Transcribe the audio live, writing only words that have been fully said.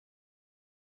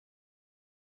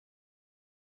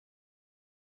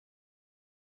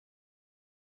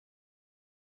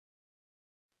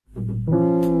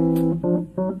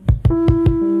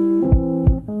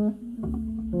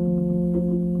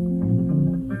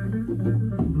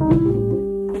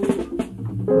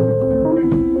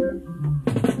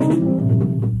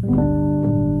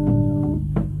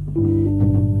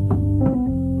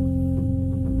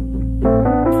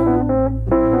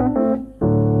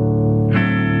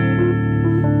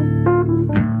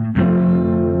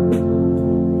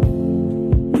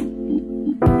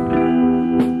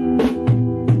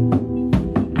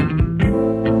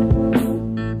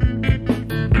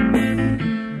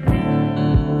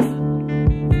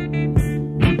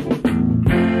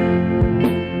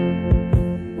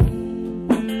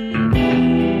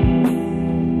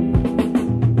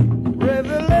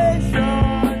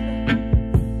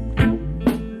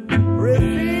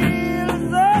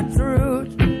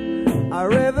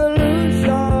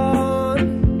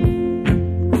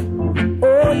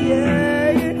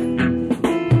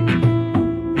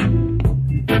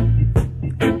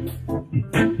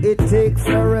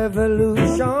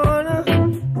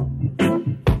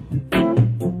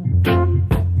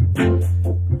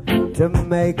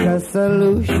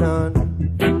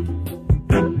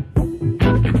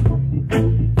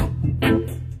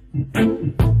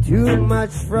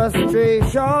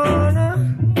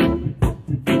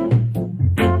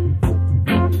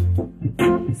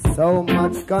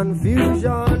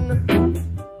Confusion.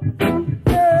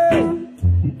 Hey.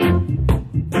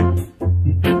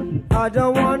 I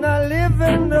don't wanna live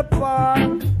in the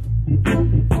park.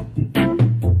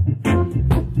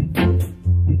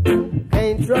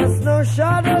 Ain't trust no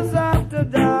shadows after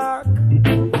dark.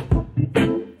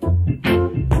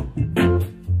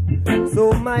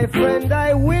 So my friend,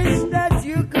 I wish that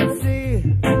you could see,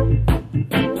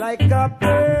 like a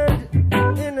bird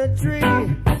in a tree,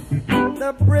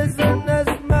 the prisoners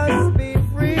must be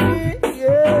free,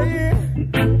 yeah.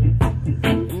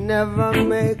 Never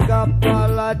make a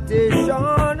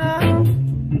politician.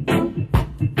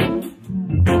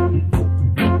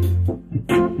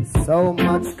 So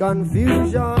much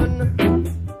confusion.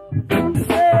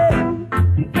 Yeah.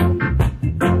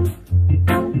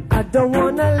 I don't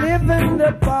wanna live in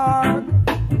the park.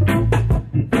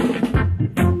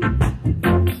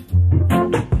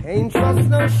 Ain't trust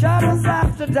no shadows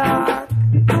after dark.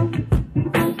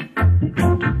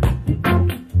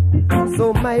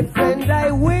 So my friend,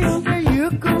 I wish that you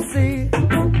could see,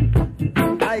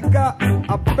 like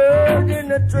a bird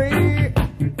in a tree.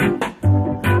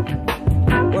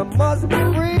 We must be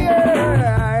free,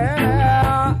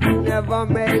 yeah. Never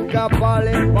make a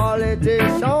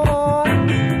politician.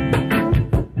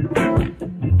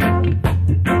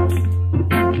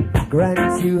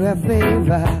 Grant you a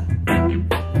favor.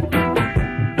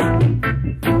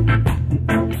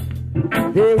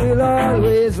 They will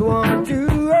always want to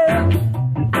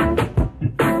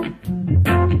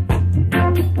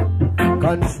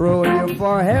control you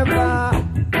forever.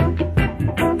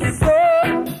 So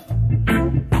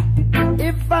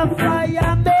if I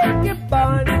fire, make it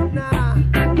burn now.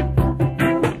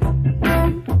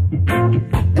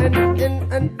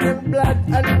 And blood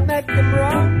and make them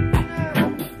run.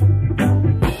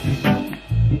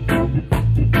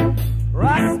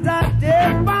 Rasta de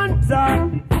Panta.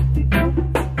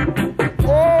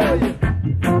 Oh, yeah.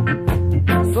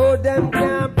 So them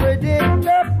can't predict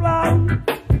the flood.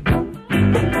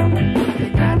 They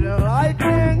got the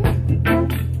lightning.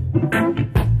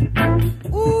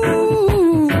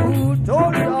 Ooh,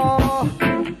 total.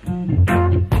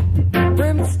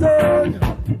 Brimstone.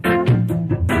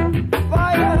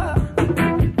 Fire.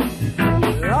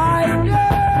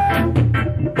 Lightning.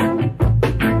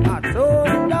 I told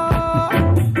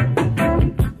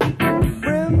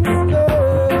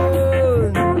brimstone.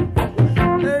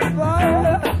 And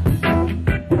fire.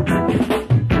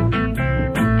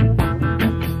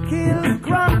 Kill,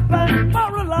 cramp, and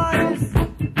paralyze.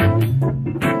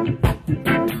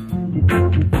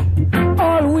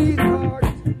 All we got,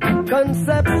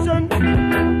 conception,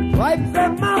 wipe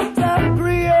them out of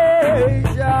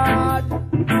creation.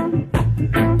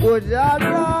 Would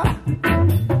Allah,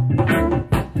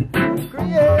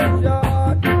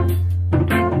 creation,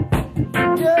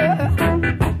 yeah.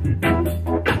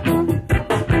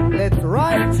 Let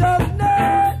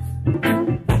righteousness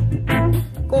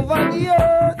cover the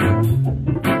earth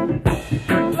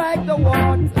like the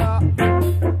water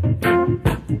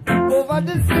over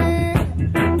the sea,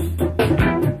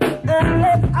 and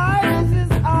let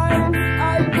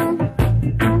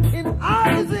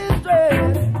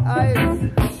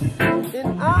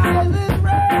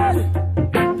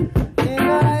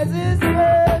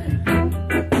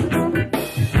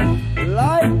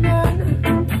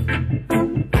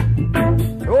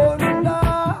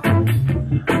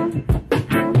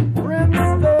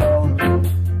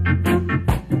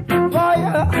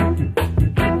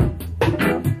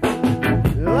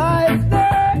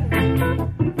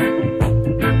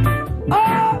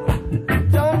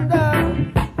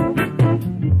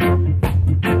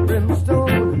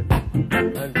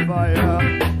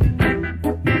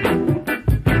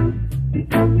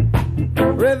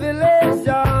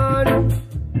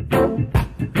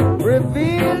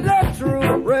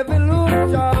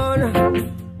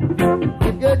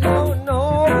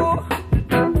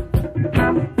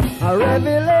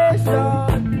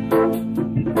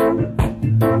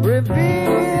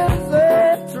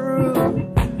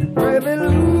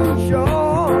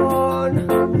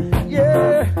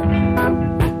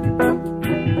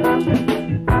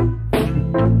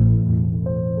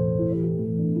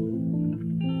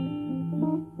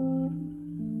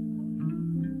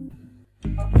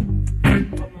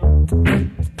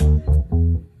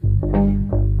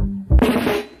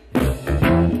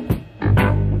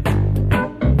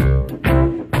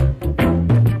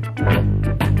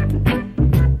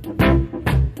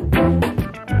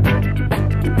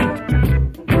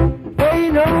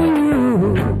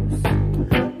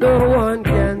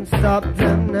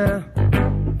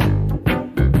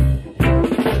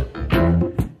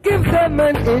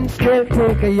them an inch, they'll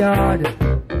take a yard.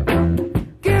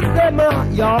 Give them a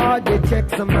yard, they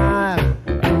check a mile.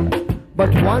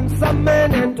 But once a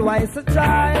man and twice a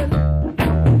child,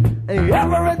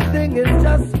 everything is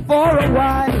just for a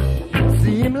while.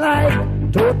 Seem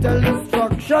like total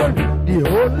destruction, the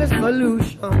only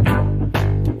solution.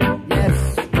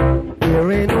 Yes,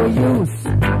 there ain't no use.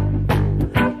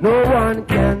 No one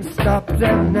can stop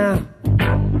them now.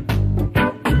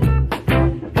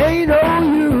 Ain't no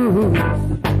use.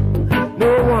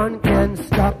 No one can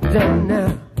stop them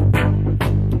now.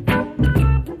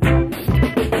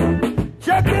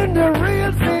 Checking the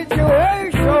real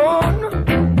situation.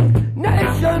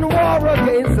 Nation war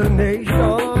against the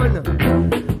nation.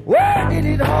 Where did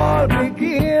it all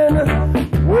begin?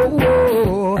 Whoa,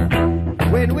 whoa.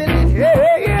 When will it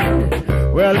end?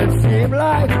 Well, it seemed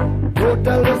like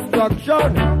total destruction,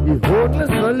 the only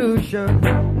solution.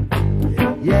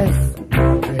 Yes,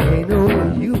 there ain't no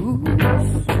use.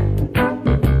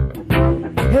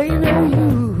 Ain't no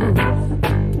use.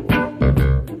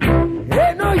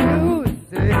 Ain't no use,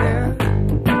 yeah.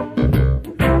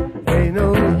 Ain't no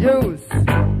use.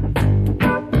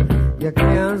 You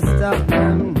can't stop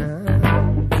them now.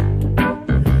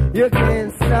 You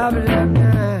can't stop them now.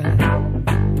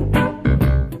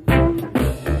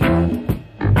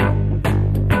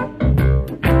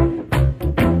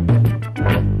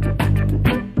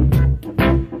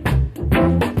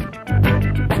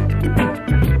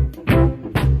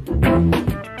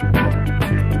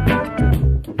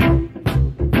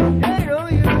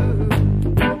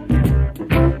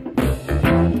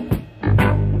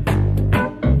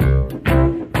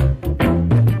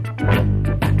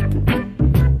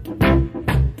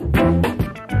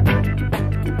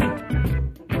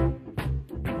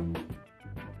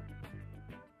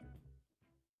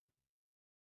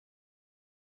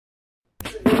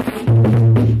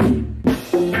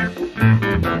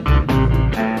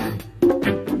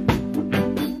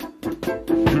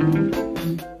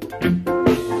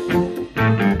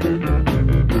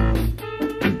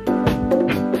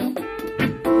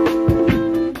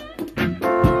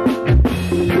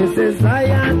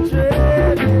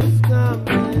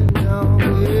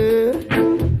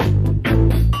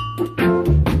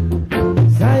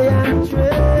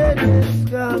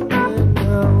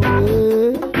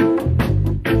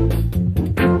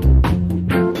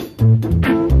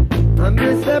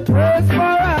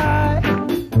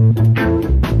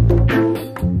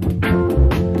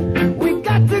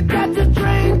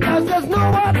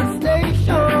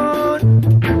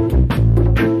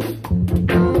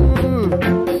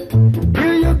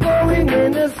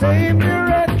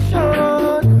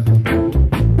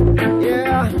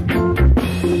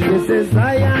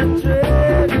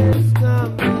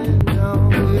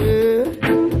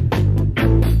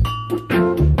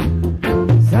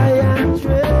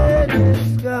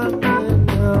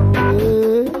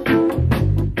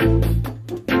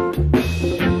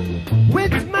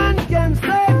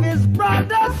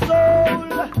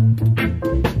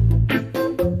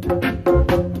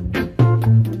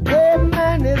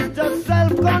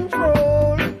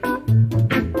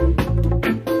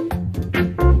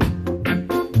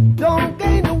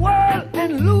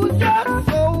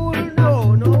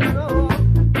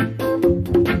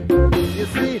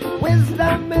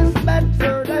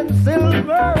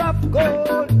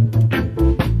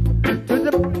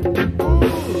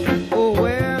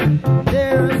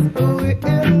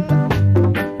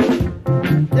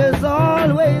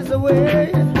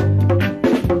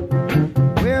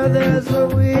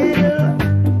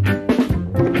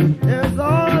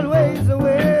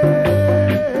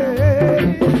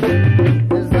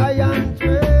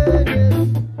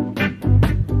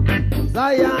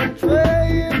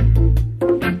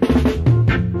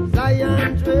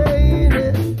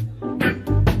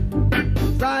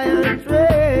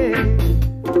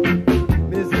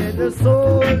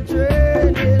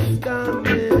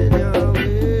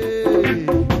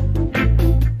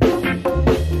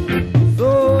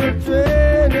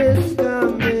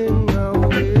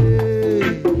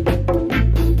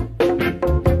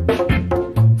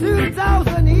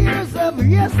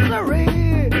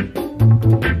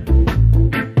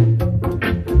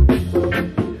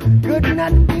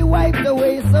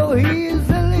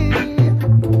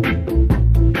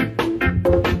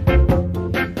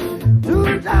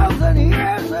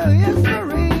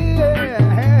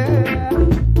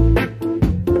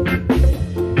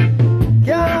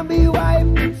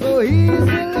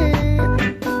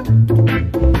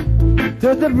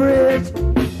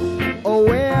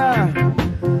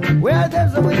 Where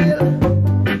there's a will,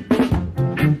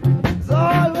 there's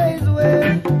always a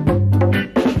way.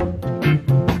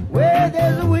 Where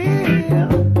there's a will.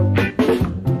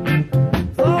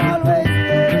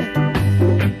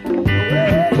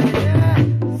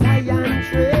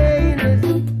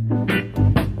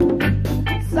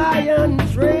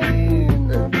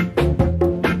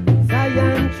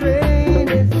 train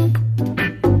is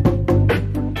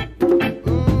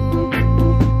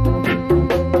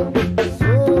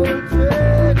soul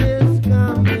train is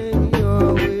coming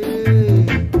your way.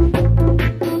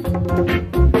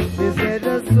 They said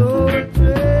the soul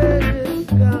train is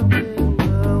coming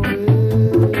my way.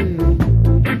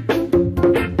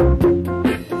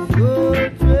 Soul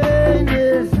train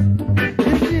is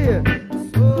here.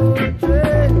 Soul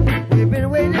train, we've been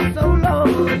waiting so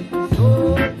long.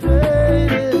 Soul train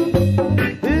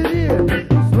is here.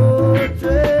 Soul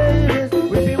train is,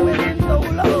 we've been waiting so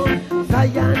long.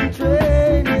 Zion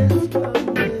train is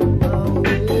coming my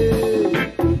way.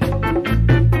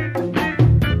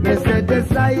 They said the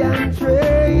Zion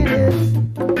train is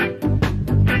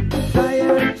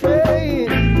Zion train.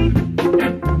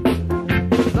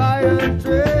 Zion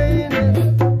train is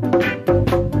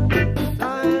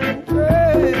Zion train.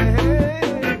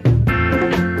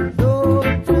 Soul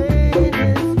train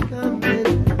is coming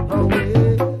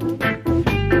away.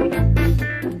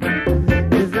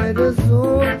 They said the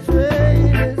soul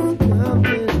train is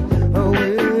coming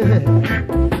away.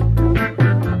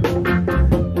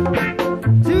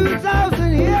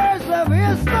 2,000 years of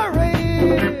history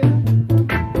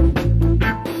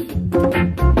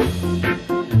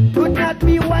could not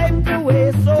be wiped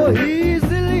away so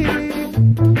easily.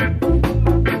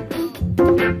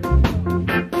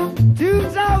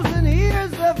 2,000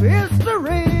 years of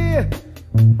history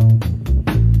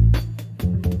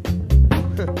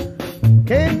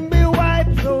can be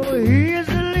wiped so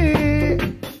easily.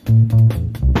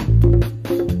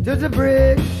 To the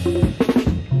bridge.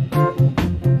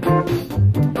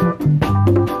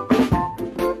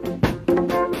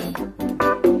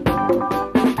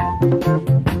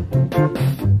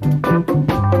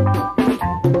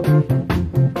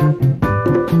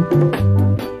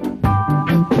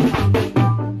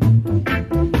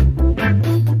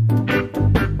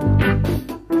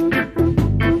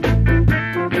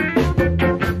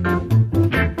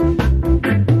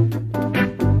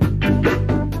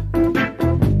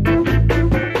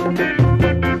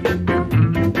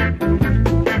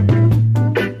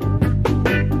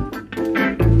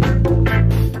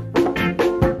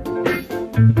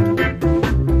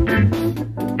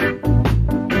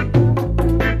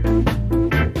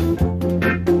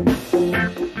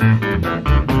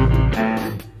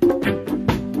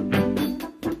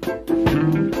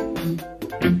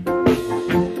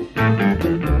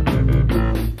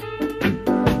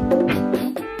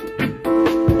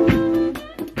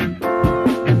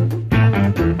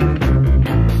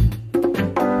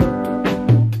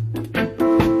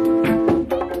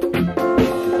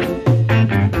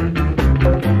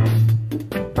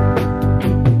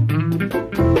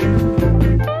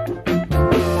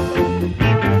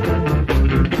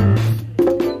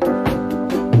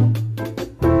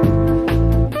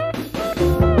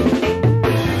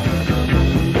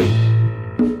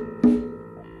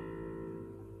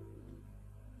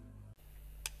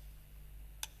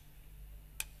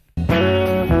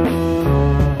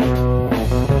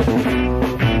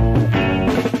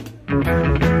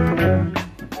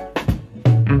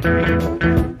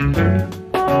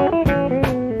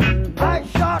 I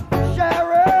shot the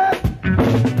sheriff,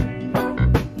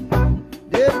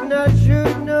 did not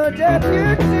shoot no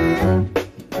deputy.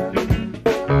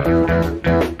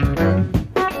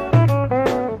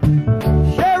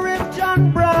 Sheriff John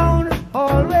Brown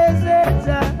always said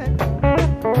that.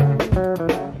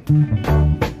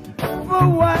 For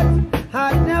what? I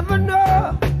never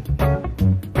know.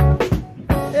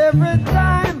 Every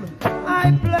time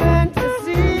I plant a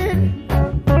seed,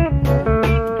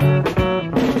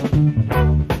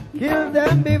 kill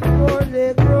them before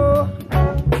they grow.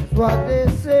 That's what they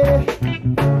say.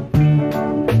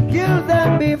 Kill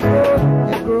them before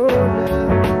they grow now.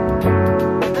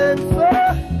 And so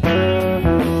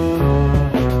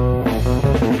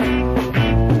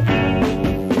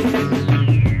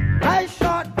I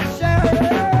shot the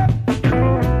sheriff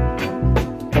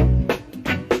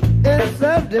in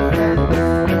self-defense.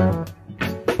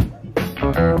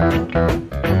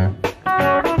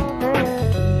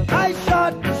 I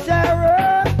shot the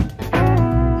sheriff,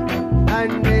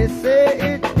 and they say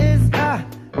it is a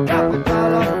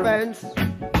capital offense.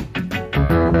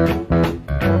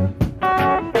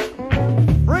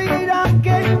 Freedom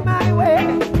came my way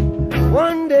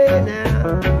one day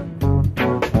now,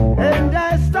 and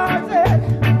I started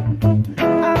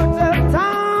out of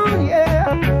town, yeah.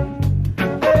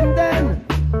 And then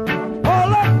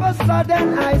all of a sudden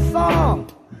I saw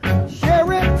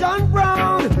Sheriff John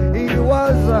Brown. He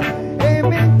was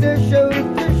aiming to shoot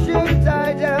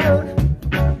I down.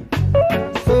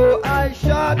 So I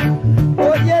shot,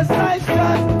 oh yes I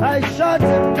shot shut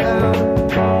him down.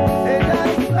 And I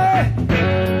say,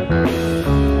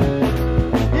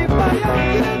 if I am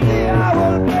guilty, I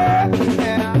will pay.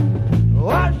 Yeah.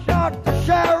 Wash out the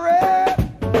sheriff.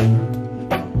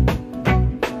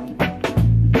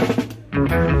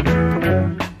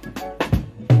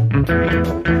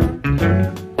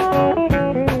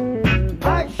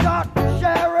 I shot the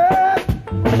sheriff.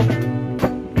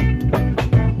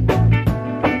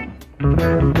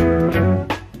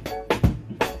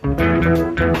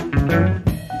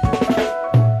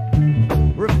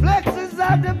 Reflexes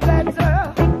are the better.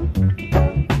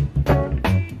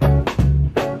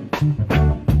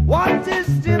 What is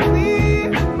to be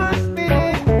must be.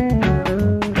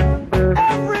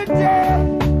 Every day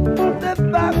the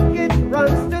bucket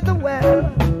runs to the well.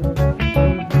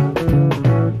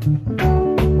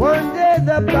 One day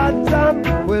the bottom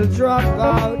will drop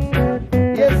out.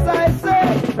 Yes, I say.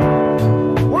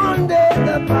 One day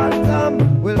the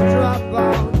bottom will drop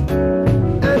out.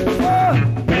 And so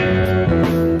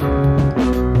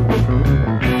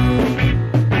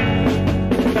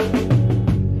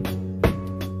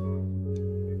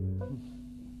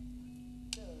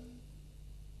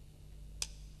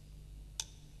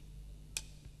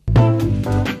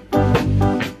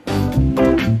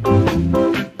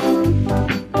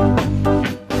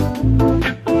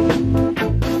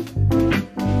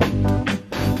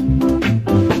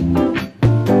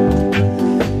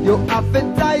you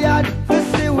often tired,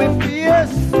 busy with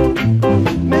fears.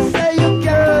 Me say you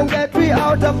can't get me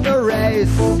out of the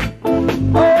race.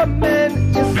 Oh man,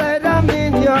 you said I'm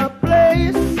in your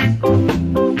place.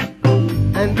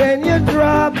 And then you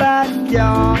draw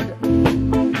backyard.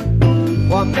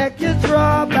 What make you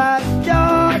draw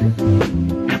backyard?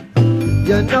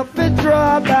 You know fi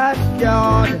draw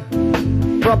backyard.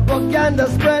 Propaganda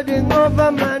spreading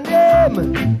over my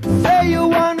name. Say you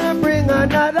wanna bring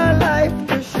another life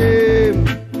to shame.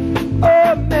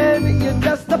 Oh man, you're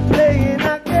just a playing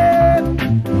a game.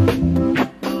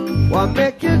 What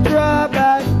make you draw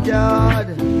backyard?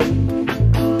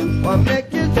 What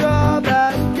make you draw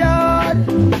backyard?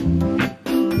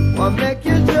 What make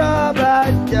you draw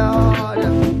backyard?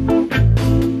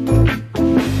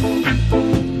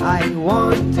 I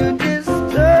want to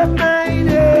disturb my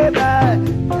neighbor,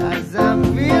 'cause I'm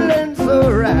feeling so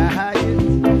right.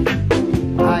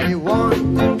 I want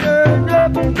to turn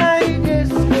up my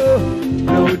disco,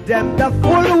 blow them the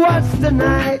full watch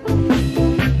tonight,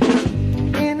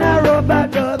 in a rubber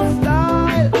dub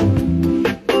style,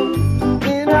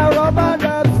 in a rubber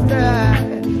dub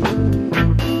style,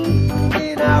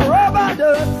 in a rubber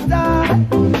dub style,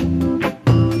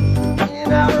 in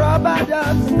a rubber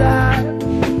dub style.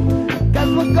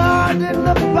 'Cause we're guarding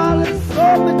the palace so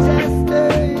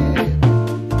majestic.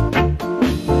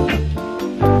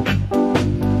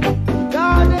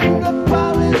 Guarding the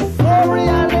palace so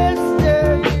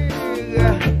realistic.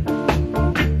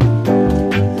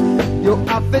 You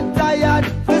often tired,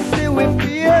 busy with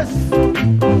fears.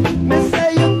 Me say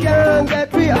you can't get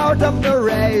me out of the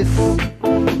race.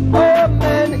 Oh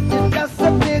man, you're just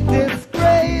a big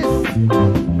disgrace.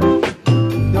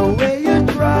 The way you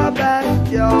draw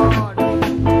backyard,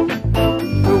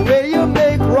 the way you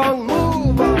make wrong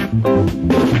move,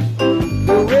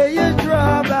 the way you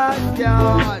draw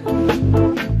backyard,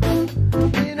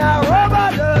 in a rubber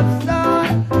dub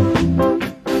style,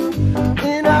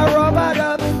 in a rubber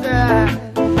dub style.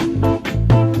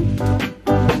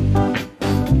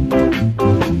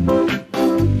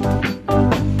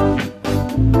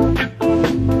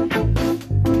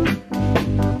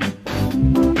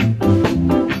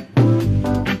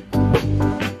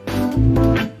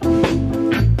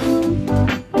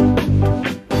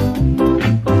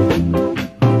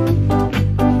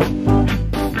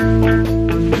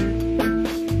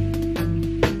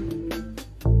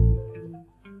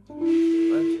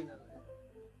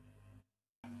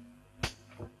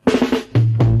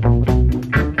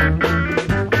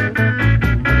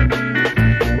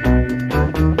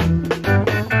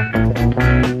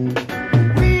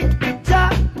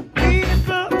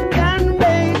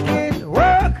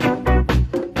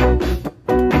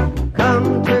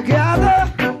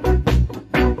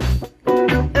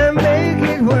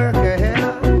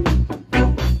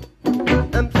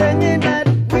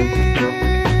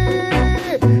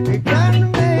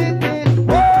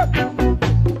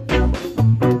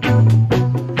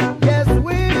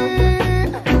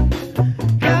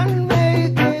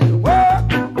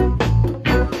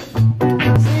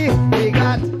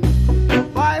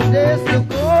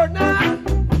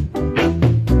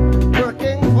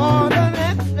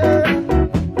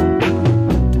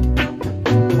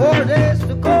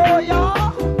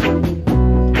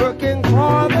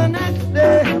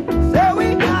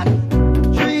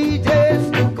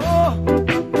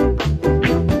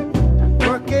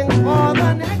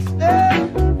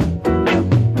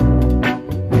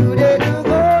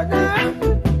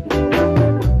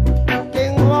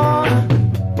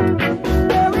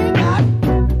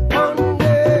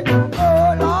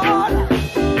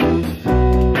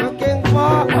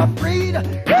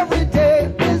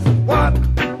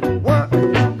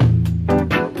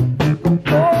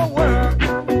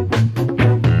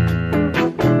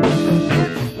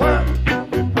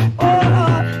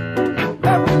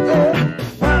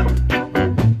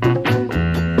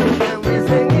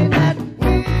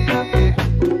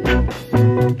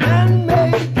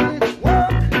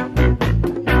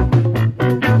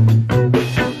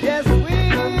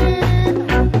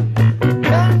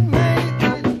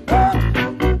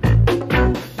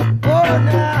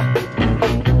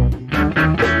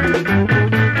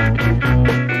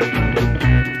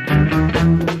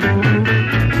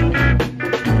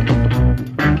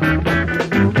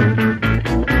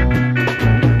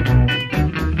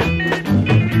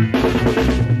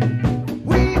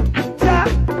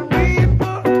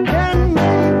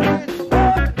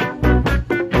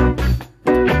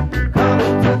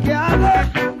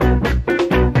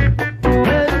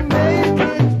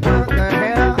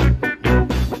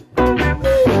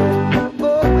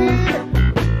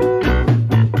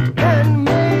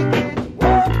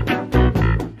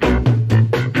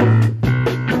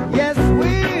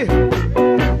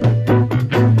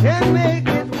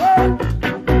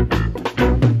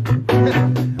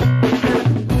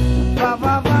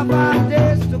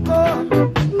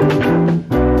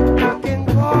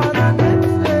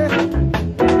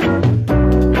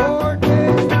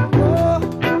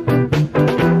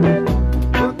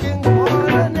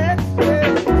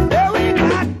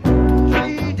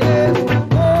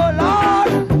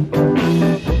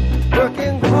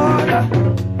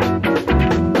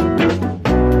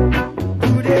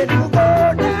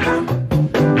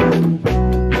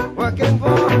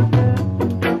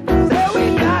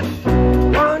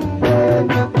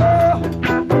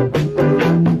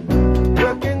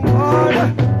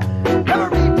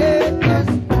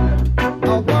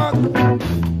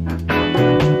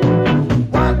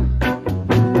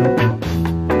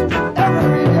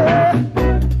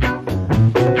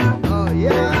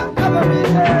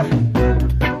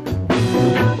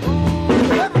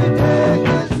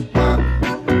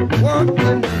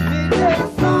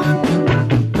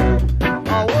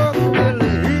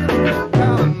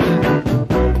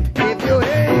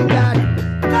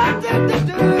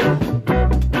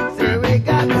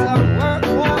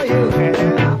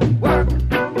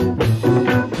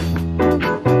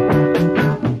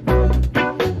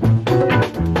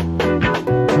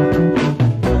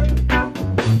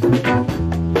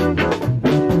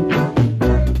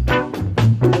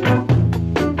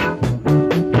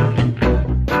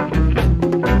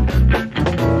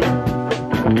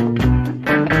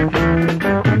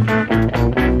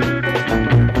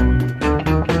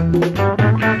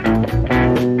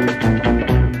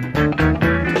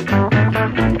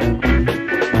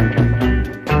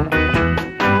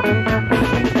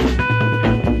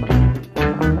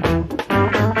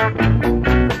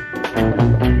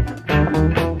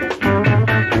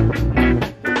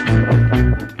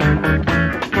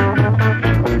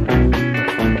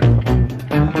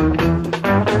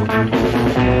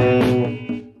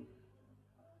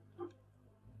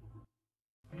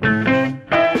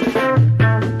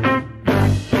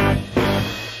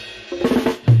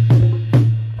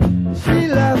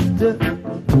 in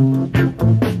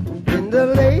the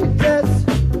latest.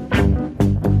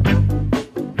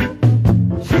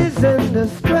 She's in the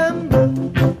scramble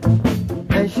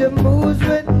and she moves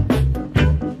with.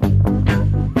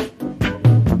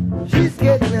 She's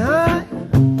getting high,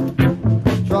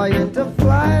 trying to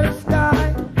fly the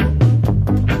sky.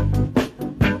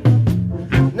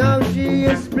 Now she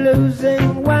is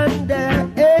bluesing when there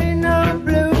ain't no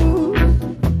blues.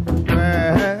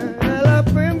 Well, a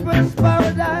princess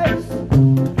paradise,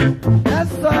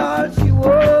 that's all she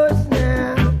was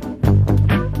now.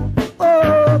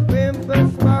 Oh,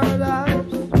 princess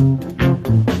paradise,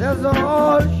 that's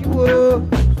all she was.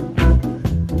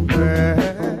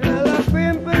 Well, a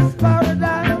princess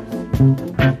paradise,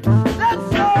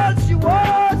 that's all she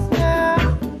was now.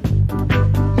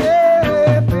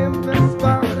 Yeah, princess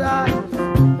paradise,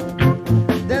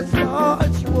 that's all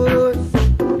she was.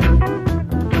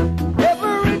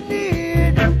 Every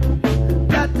need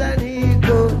that an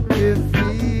ego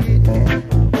defeat.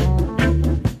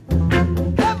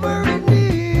 Every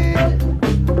need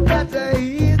that an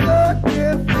ego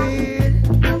defeat.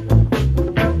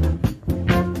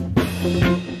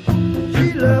 She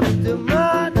loves the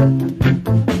mud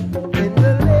in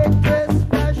the latest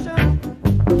fashion.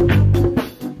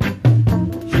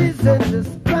 She's in the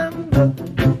scramble,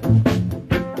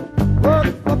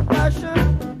 work for passion.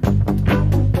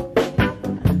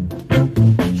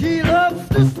 She loves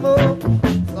to smoke,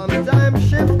 sometimes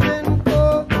shifting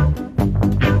coke.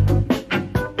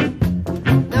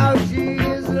 Now she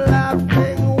is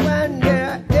laughing when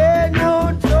there ain't no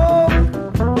joke.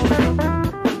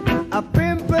 A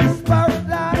pimp's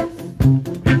paradise,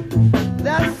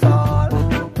 that's all.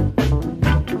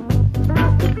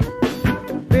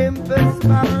 Pimp's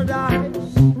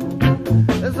paradise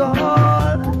is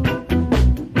all.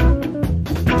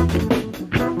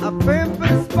 A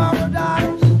pimp's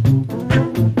paradise,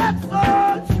 that's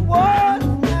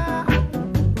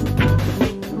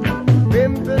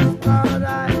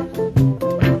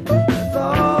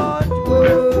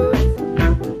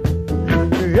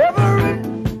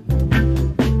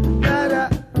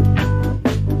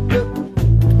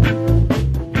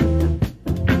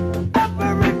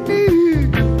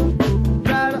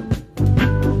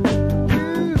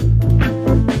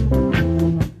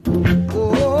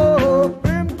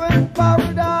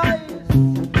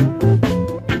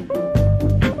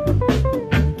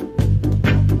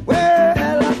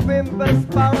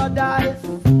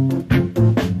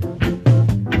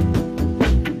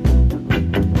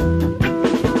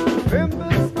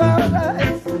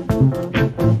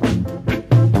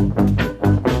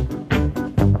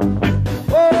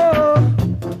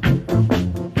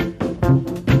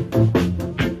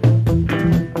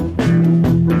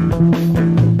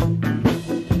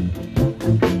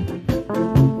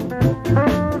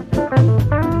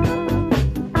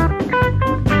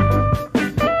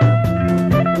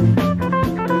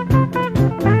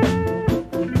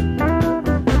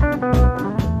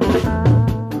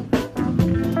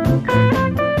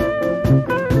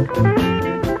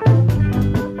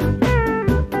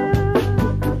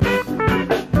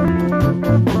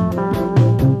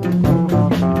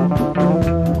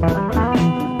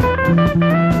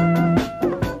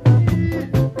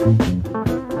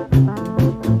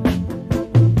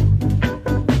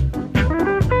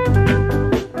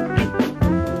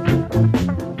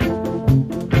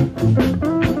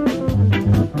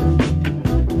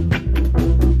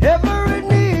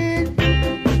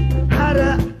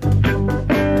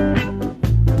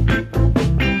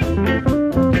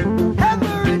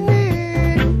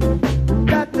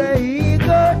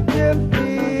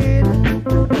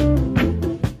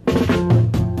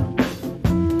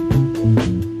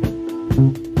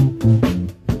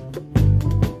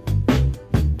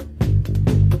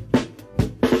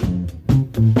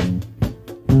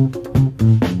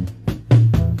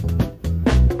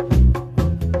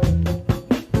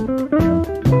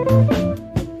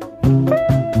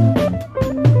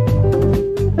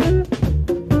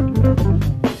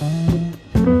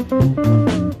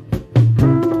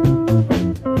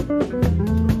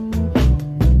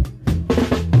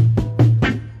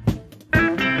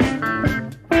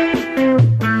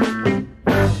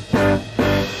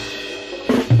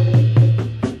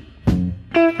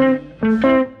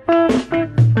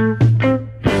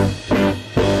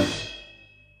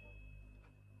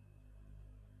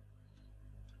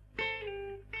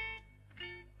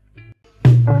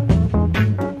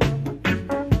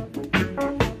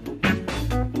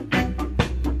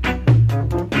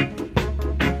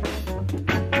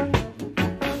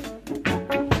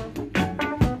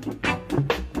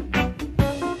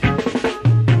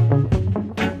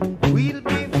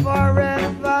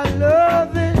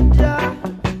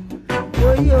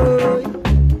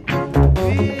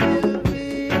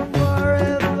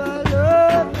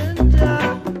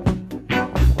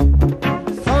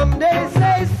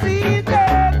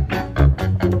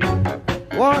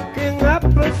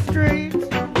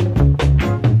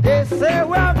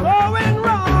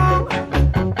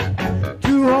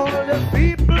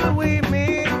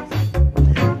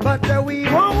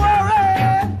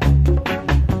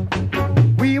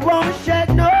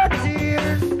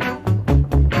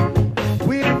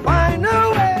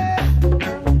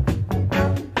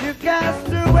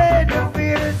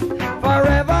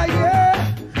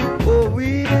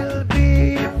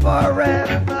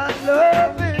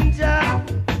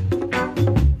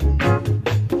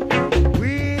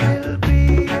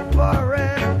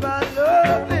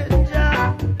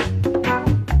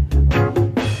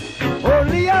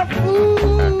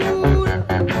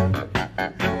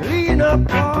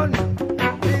upon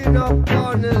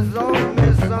his own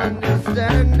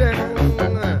misunderstanding.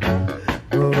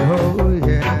 Oh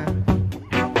yeah.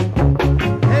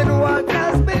 And what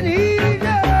has been heeded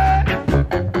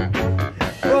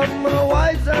from the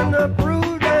wise and the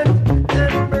prudent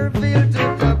and revealed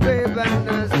to the babe and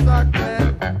the suckling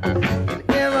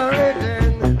in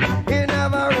everything, in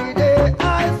every day. I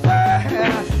swear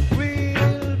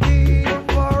we'll be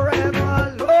forever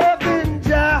loving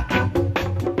Jah.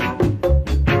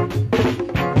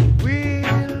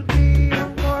 We'll be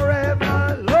forever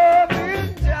loving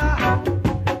Jah.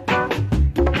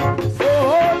 So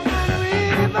hold my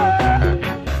river,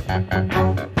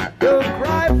 don't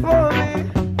cry for me.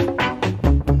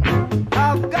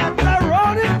 I've got the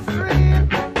running stream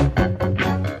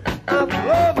of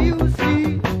love, you see.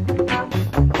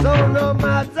 So no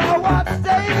matter what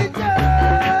stages,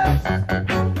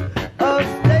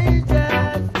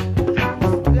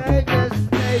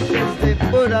 they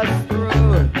put us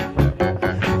through,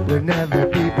 we'll never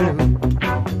be blue.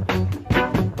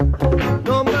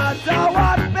 No matter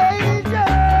what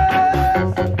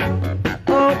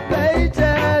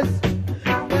pages,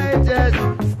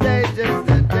 stages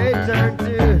that they turn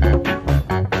to,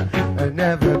 we'll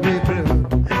never be blue.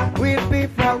 We'll be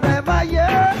forever,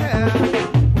 yeah.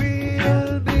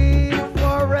 We'll be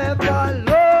forever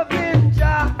loving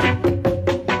Jah.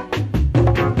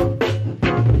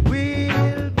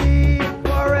 We'll be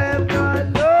forever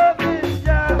loving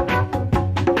Jah.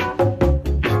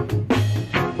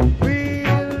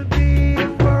 We'll be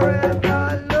forever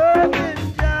loving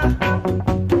Jah.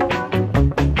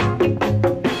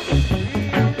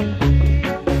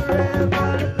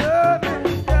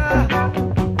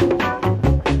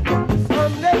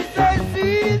 Some days I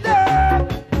see them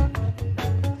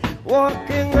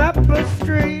walking up a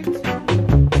street.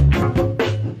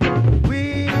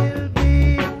 We'll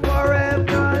be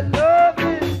forever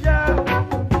loving Jah.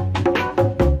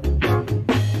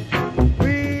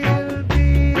 We'll be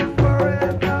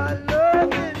forever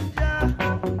loving Jah.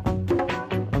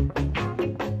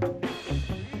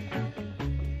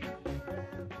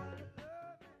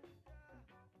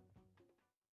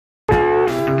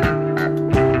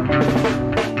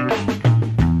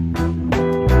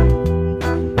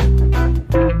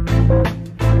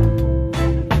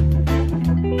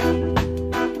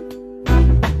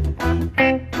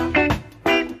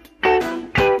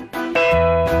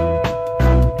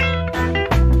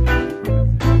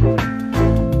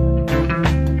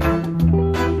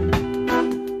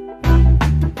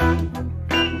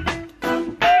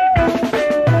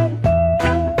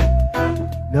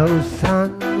 No sun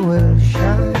will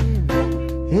shine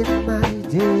in my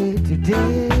day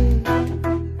today.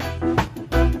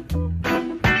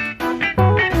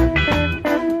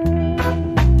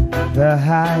 The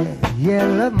high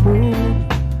yellow moon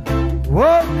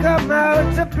won't come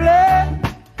out to play.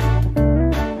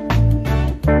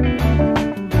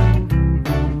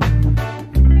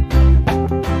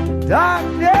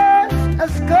 Darkness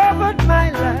has covered my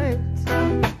light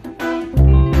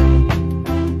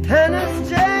and it's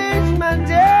changed my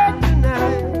day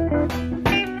tonight.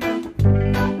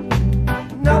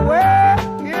 Nowhere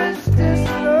is this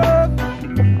love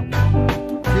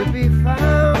to be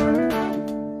found.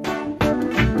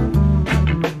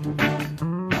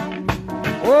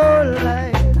 Oh,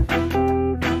 life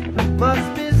must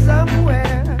be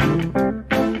somewhere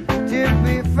to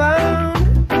be found.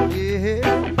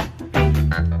 Yeah.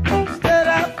 Instead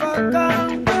of a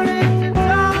concrete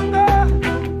jungle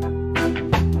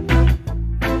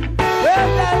where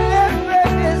the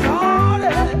living is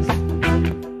honest.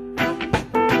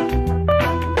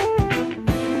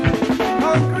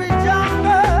 Concrete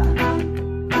jungle,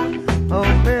 oh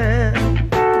man,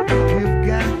 you've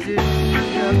got to do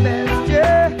your best,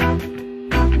 yeah.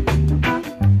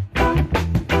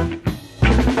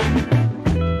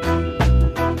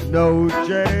 No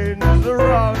chains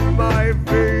around my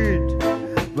feet,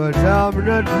 but I'm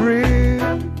not free.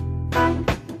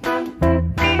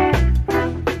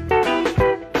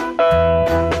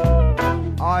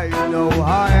 I know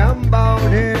I am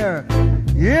bound here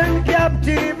in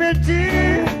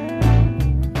captivity.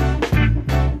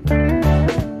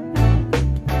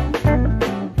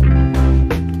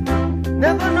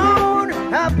 Never known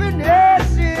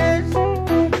happiness is.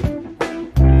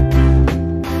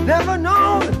 Never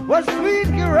known what sweet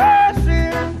caress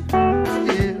is.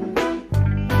 Still,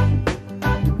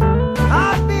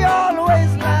 I'll be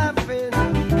always laughing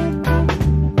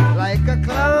like a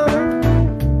clown.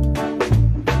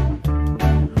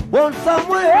 Won't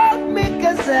someone help me,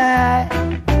 'cause I